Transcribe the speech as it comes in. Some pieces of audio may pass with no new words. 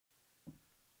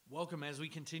Welcome as we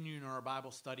continue in our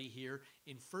Bible study here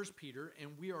in 1 Peter, and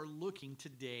we are looking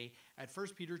today at 1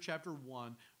 Peter chapter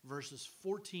 1, verses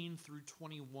 14 through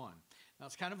 21. Now,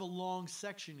 it's kind of a long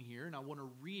section here, and I want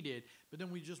to read it, but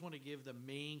then we just want to give the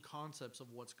main concepts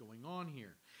of what's going on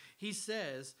here. He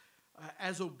says,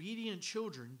 as obedient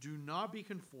children, do not be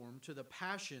conformed to the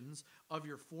passions of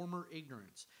your former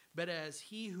ignorance, but as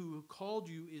he who called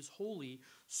you is holy,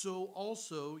 so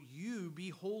also you be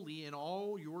holy in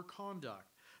all your conduct.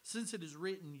 Since it is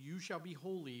written, you shall be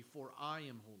holy, for I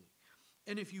am holy.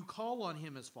 And if you call on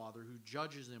him as Father, who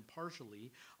judges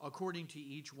impartially according to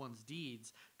each one's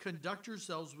deeds, conduct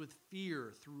yourselves with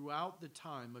fear throughout the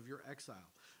time of your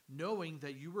exile, knowing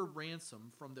that you were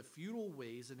ransomed from the futile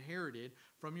ways inherited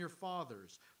from your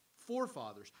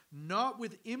forefathers, not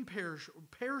with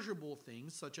imperishable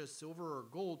things such as silver or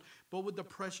gold, but with the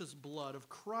precious blood of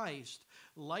Christ,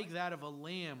 like that of a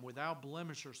lamb without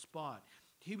blemish or spot.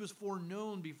 He was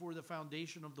foreknown before the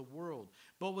foundation of the world,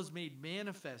 but was made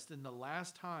manifest in the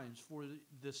last times for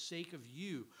the sake of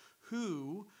you,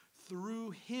 who through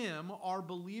him are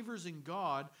believers in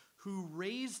God, who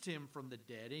raised him from the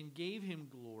dead and gave him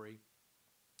glory,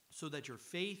 so that your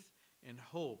faith and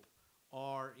hope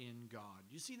are in God.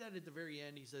 You see that at the very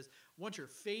end? He says, I want your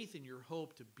faith and your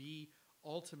hope to be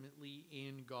ultimately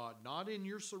in God, not in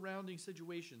your surrounding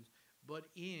situations, but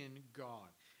in God.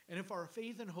 And if our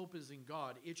faith and hope is in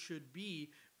God, it should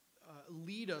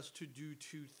lead us to do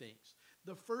two things.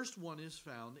 The first one is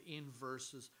found in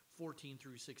verses 14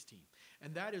 through 16.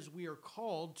 And that is, we are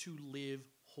called to live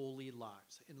holy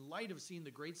lives. In light of seeing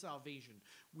the great salvation,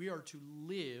 we are to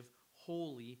live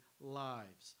holy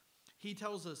lives. He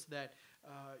tells us that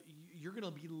you're going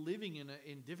to be living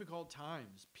in difficult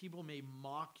times. People may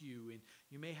mock you, and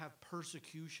you may have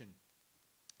persecution,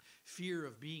 fear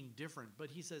of being different.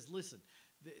 But he says, listen,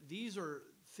 these are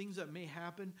things that may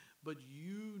happen, but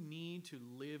you need to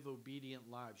live obedient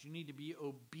lives. You need to be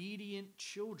obedient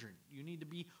children. You need to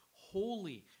be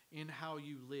holy in how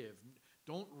you live.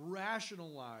 Don't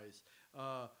rationalize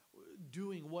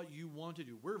doing what you want to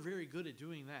do. We're very good at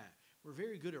doing that. We're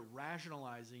very good at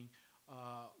rationalizing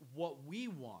what we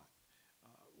want.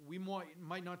 We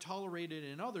might not tolerate it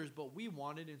in others, but we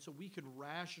want it, and so we could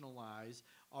rationalize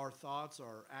our thoughts,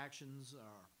 our actions,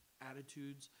 our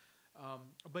attitudes.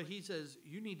 But he says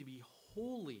you need to be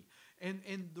holy. And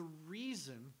the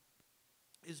reason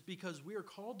is because we are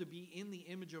called to be in the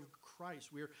image of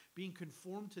Christ. We are being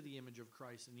conformed to the image of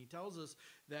Christ. And he tells us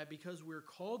that because we're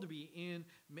called to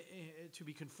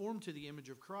be conformed to the image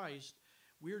of Christ,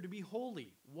 we are to be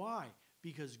holy. Why?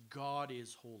 Because God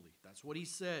is holy. That's what he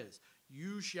says.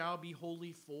 You shall be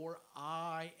holy, for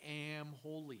I am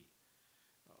holy.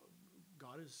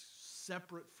 God is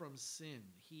separate from sin.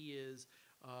 He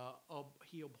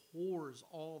abhors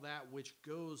all that which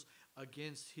goes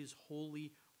against his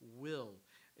holy will.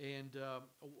 And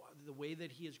the way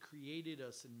that he has created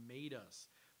us and made us,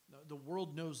 the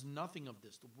world knows nothing of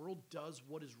this. The world does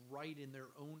what is right in their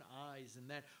own eyes, and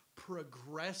that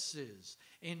progresses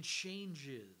and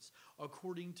changes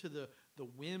according to the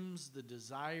whims, the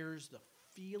desires, the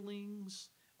feelings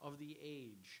of the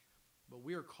age. But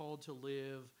we are called to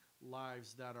live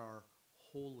lives that are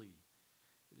holy.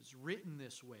 It is written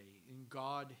this way, and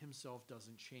God himself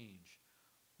doesn't change.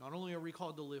 Not only are we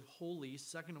called to live holy,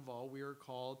 second of all, we are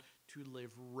called to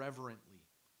live reverently.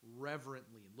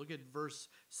 Reverently. Look at verse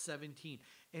 17.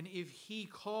 And if you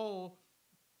call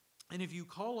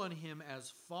on him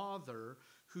as Father,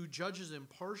 who judges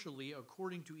impartially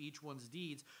according to each one's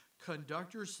deeds,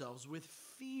 conduct yourselves with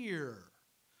fear.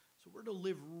 So we're to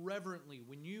live reverently.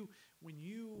 When you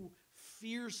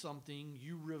fear something,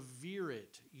 you revere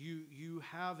it. You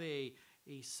have a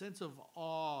sense of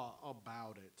awe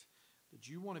about it. That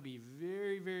you want to be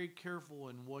very, very careful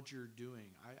in what you're doing.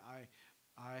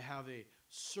 I have a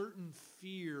certain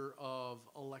fear of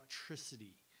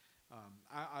electricity.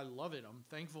 I love it. I'm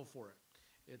thankful for it.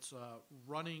 It's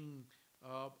running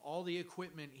all the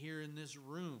equipment here in this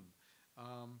room.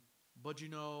 But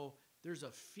there's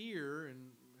a fear,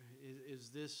 and is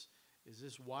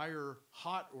this wire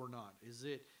hot or not? Is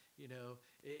it,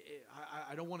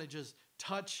 I don't want to just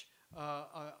touch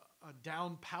a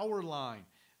down power line.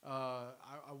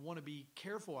 I want to be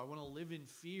careful. I want to live in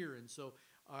fear, and so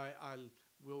I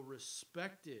will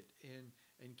respect it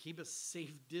and keep a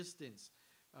safe distance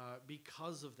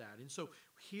because of that. And so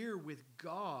here with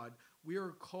God, we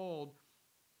are called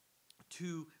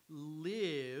to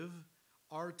live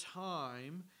our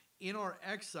time in our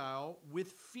exile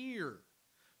with fear.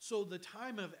 So the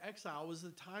time of exile is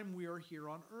the time we are here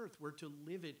on earth. We're to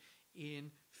live it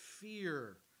in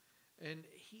fear. And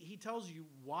he tells you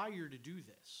why you're to do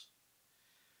this.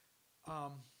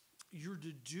 you're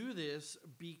to do this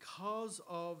because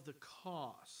of the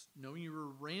cost, knowing you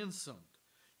were ransomed.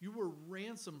 You were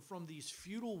ransomed from these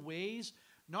futile ways,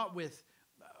 not with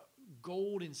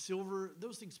gold and silver.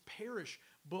 Those things perish,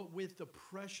 but with the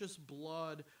precious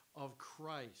blood of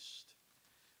Christ.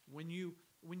 When you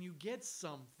get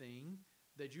something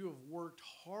that you have worked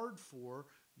hard for,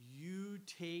 you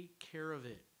take care of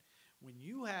it. When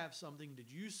you have something that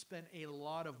you spent a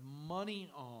lot of money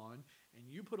on and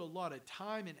you put a lot of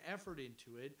time and effort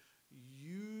into it,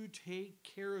 you take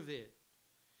care of it.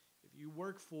 If you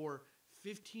work for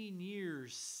 15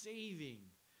 years saving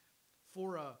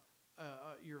for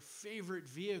your favorite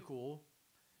vehicle,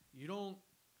 you don't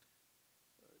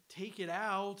take it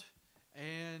out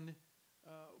and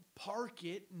park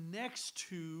it next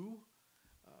to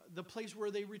the place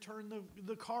where they return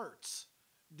the carts,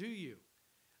 do you?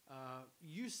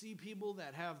 You see people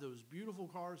that have those beautiful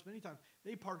cars, many times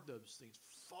they park those things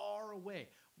far away.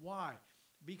 Why?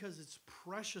 Because it's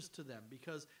precious to them,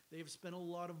 because they've spent a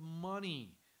lot of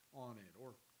money on it,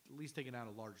 or at least taken out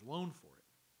a large loan for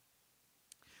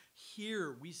it.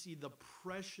 Here we see the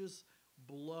precious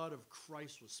blood of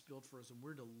Christ was spilled for us, and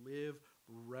we're to live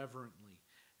reverently.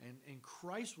 And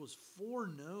Christ was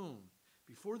foreknown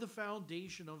before the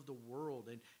foundation of the world,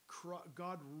 and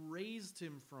God raised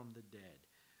him from the dead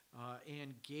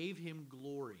and gave him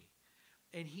glory.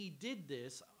 And he did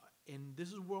this, and this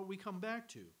is what we come back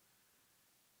to,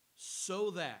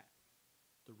 so that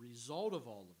the result of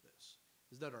all of this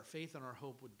is that our faith and our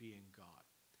hope would be in God.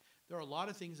 There are a lot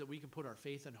of things that we can put our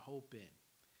faith and hope in,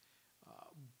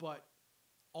 but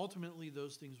ultimately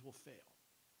those things will fail.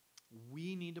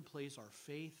 We need to place our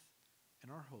faith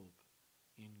and our hope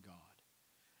in God.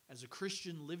 As a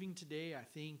Christian living today, I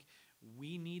think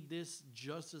we need this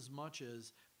just as much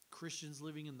as Christians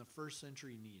living in the first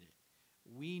century need it.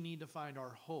 We need to find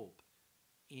our hope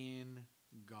in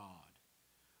God.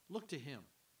 Look to him.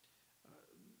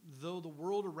 Though the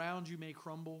world around you may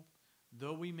crumble,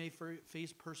 though we may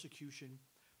face persecution,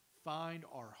 find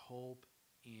our hope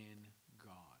in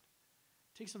God.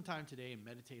 Take some time today and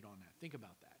meditate on that. Think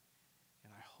about that.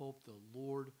 And I hope the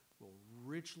Lord will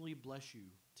richly bless you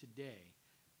today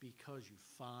because you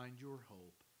find your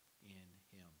hope in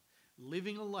him.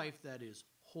 Living a life that is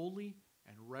holy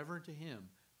and reverent to him,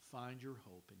 find your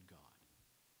hope in God.